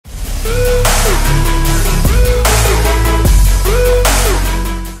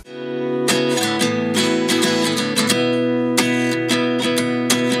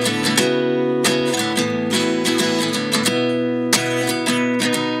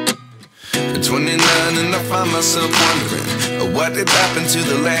29 and I find myself wondering, what did happen to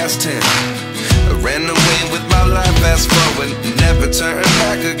the last 10? I ran away with my life, fast forward, never turn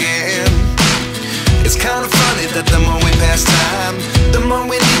back again. It's kind of funny that the more we pass time, the more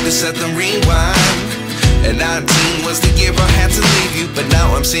we need to set them rewind. And 19 was the year I had to leave you, but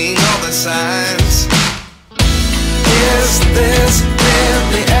now I'm seeing all the signs. Is this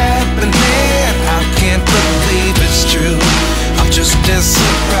really happening? I can't believe it's true. I'm just as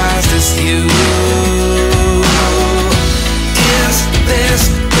surprised as you. Is this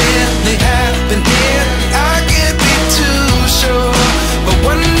really happening? I can't be too sure, but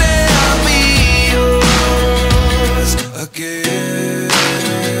one day I'll be yours again.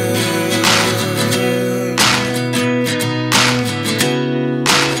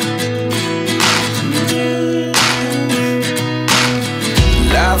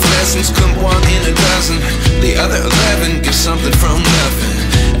 Life lessons come one in a dozen, the other 11 give something from nothing.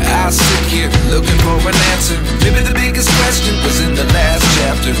 I sit here looking for an answer. Maybe the biggest question was in the last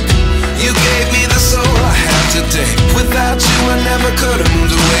chapter. You gave me the soul I have today. Without you I never could have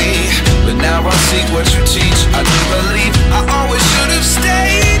moved away. But now I see what you teach. I do believe I always should have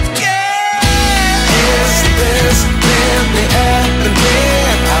stayed. Yeah. Is this really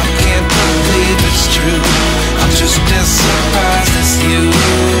happening? I can't believe it's true. I'm just as surprised as you.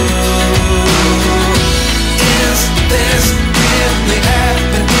 Is this really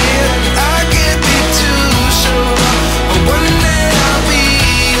happening? I can't be too sure, but one day I'll be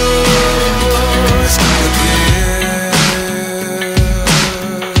yours again.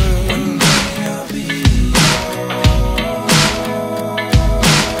 One day I'll be yours.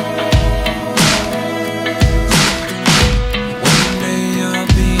 One day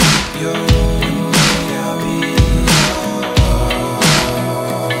I'll be yours.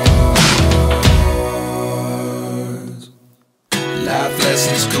 Life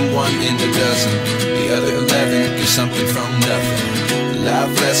lessons come one in a dozen, the other 11 give something from nothing.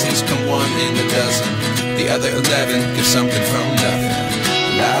 Life lessons come one in a dozen, the other 11 give something from nothing.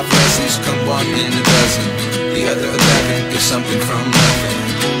 Life lessons come one in a dozen, the other 11 give something from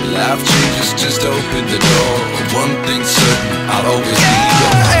nothing. Life changes just open the door. One thing's certain, I'll always be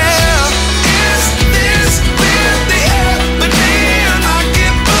yours. Is this really happening? I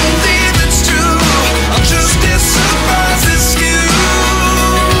can't believe it's true. I'm just as surprised as you.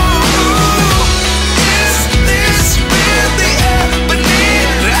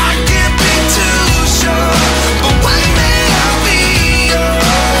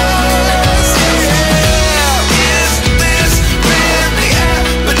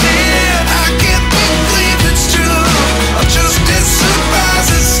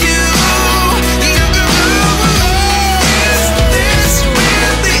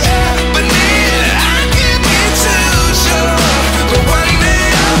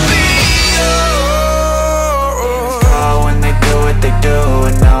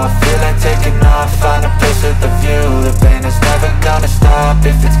 Find a place with a view. The pain is never gonna stop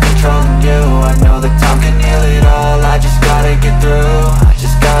if it's controlling you. I know that time can heal it all. I just gotta get through. I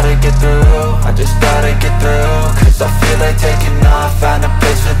just gotta get through. I just gotta get through. Cause I feel like taking off. Find a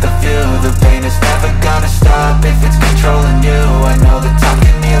place with a view. The pain is never gonna stop if it's controlling you. I know that time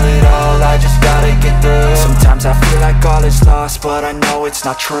can heal it all. I just gotta get through. Sometimes I feel like all is lost, but I know it's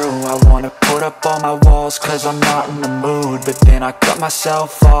not true. I wanna put up all my walls cause I'm not in the mood, but then I cut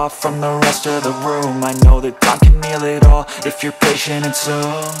myself off from the rest of the room. I know that time can heal it all if you're patient and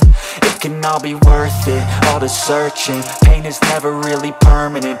soon. It can all be worth it, all the searching. Pain is never really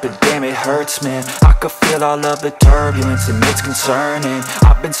permanent, but damn it hurts, man. I could feel all of the turbulence and it's concerning.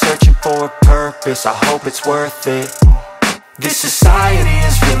 I've been searching for a purpose, I hope it's worth it. This society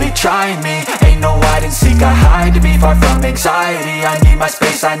is really trying me. Ain't no hide and seek, I hide to be far from anxiety. I need my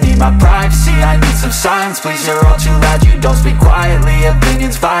space, I need my privacy. I need some silence, please, you're all too loud. You don't speak quietly,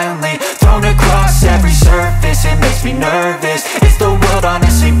 opinions violently thrown across every surface. It makes me nervous. Is the world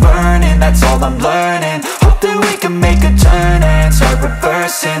honestly burning? That's all I'm learning. Hope that we can make a turn and start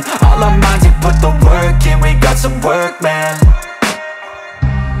reversing. All our minds, we put the work in. We got some work, man.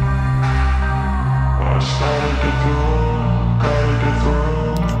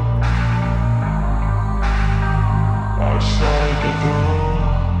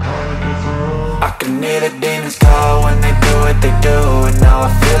 I can hear the demons call when they do what they do. And now I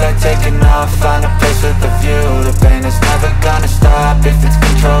feel like taking off, find a place with a view. The pain is never gonna stop if it's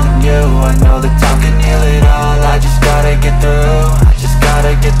controlling you. I know that time can heal it all. I just gotta get through. I just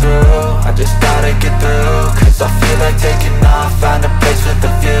gotta get through. I just gotta get through. Cause I feel like taking off, find a place with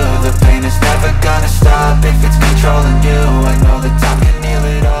a view. The pain is never gonna stop if it's controlling you.